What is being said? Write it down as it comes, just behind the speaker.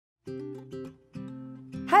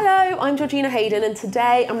Hello, I'm Georgina Hayden, and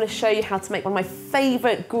today I'm going to show you how to make one of my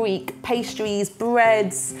favourite Greek pastries,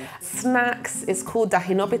 breads, snacks. It's called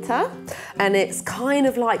Tahinopita, and it's kind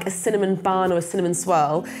of like a cinnamon bun or a cinnamon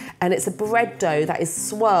swirl, and it's a bread dough that is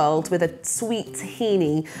swirled with a sweet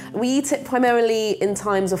tahini. We eat it primarily in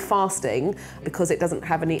times of fasting because it doesn't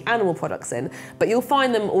have any animal products in, but you'll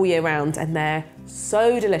find them all year round, and they're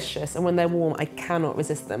so delicious, and when they're warm, I cannot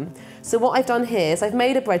resist them. So what I've done here is I've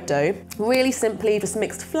made a bread dough, really simply just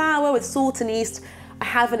mixed flour with salt and yeast. I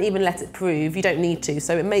haven't even let it prove, you don't need to,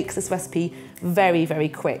 so it makes this recipe very, very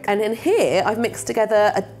quick. And in here, I've mixed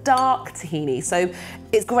together a dark tahini. So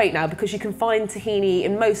it's great now because you can find tahini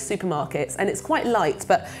in most supermarkets, and it's quite light,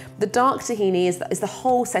 but the dark tahini is the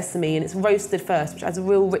whole sesame, and it's roasted first, which adds a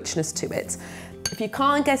real richness to it. If you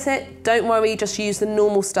can't get it, don't worry, just use the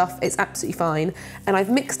normal stuff, it's absolutely fine. And I've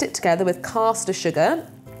mixed it together with caster sugar,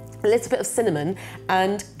 a little bit of cinnamon,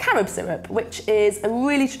 and carob syrup, which is a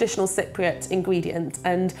really traditional Cypriot ingredient,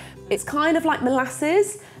 and it's kind of like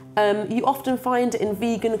molasses. You often find it in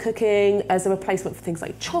vegan cooking as a replacement for things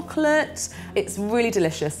like chocolate. It's really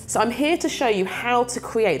delicious. So I'm here to show you how to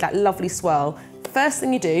create that lovely swirl. First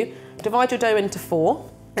thing you do, divide your dough into 4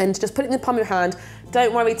 and just put it in the palm of your hand.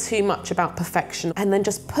 Don't worry too much about perfection, and then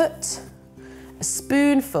just put a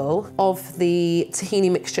spoonful of the tahini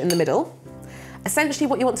mixture in the middle. Essentially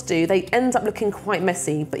what you want to do, they end up looking quite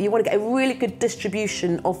messy, but you want to get a really good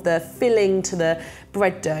distribution of the filling to the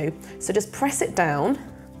bread dough. So just press it down.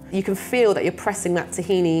 You can feel that you're pressing that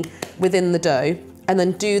tahini within the dough, and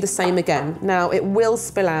then do the same again. Now it will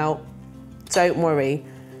spill out, don't worry.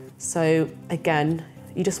 So again,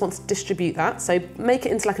 you just want to distribute that. So make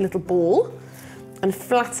it into like a little ball and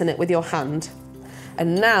flatten it with your hand.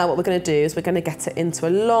 And now what we're going to do is we're going to get it into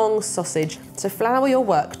a long sausage. So flour your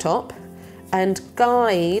worktop and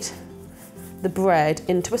guide the bread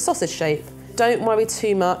into a sausage shape. Don't worry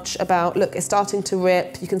too much about, look, it's starting to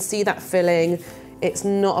rip, you can see that filling, it's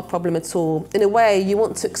not a problem at all. In a way, you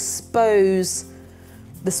want to expose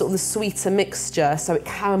the sort of the sweeter mixture so it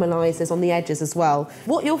caramelizes on the edges as well.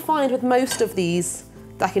 What you'll find with most of these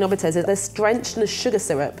Tahinopitas is they're drenched in a sugar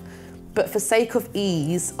syrup, but for sake of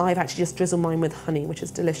ease, I've actually just drizzled mine with honey, which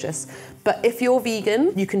is delicious. But if you're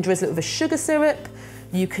vegan, you can drizzle it with a sugar syrup,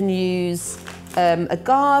 you can use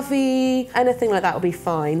agave, anything like that will be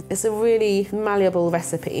fine. It's a really malleable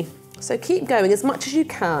recipe. So keep going as much as you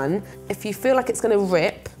can. If you feel like it's gonna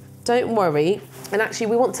rip, don't worry. And actually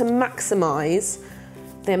we want to maximize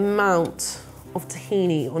the amount of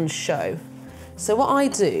tahini on show. So what I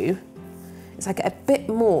do is I get a bit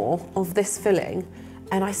more of this filling,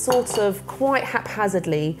 and I sort of quite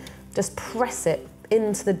haphazardly just press it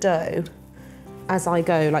into the dough as I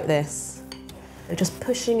go like this. Just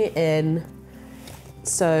pushing it in.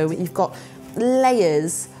 So you've got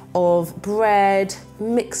layers of bread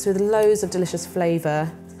mixed with loads of delicious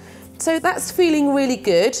flavour. So that's feeling really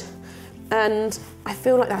good, and I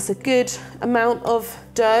feel like that's a good amount of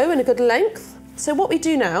dough and a good length. So what we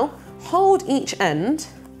do now, hold each end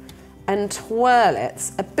and twirl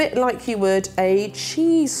it a bit like you would a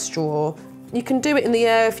cheese straw. You can do it in the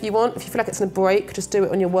air if you want. If you feel like it's gonna break, just do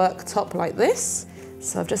it on your worktop like this.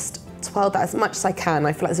 So I've just twirled that as much as I can.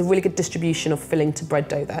 I feel like there's a really good distribution of filling to bread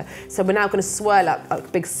dough there. So we're now gonna swirl up a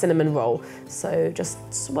big cinnamon roll. So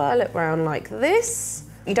just swirl it round like this.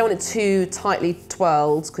 You don't want it too tightly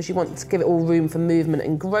twirled because you want to give it all room for movement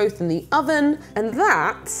and growth in the oven. And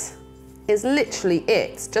that is literally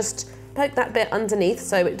it. Just poke that bit underneath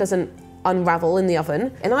so it doesn't unravel in the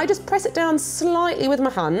oven. And I just press it down slightly with my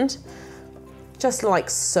hand, just like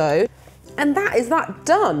so. And that is that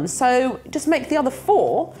done. So just make the other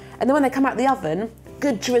 4, and then when they come out of the oven,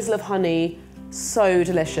 good drizzle of honey, so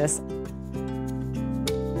delicious.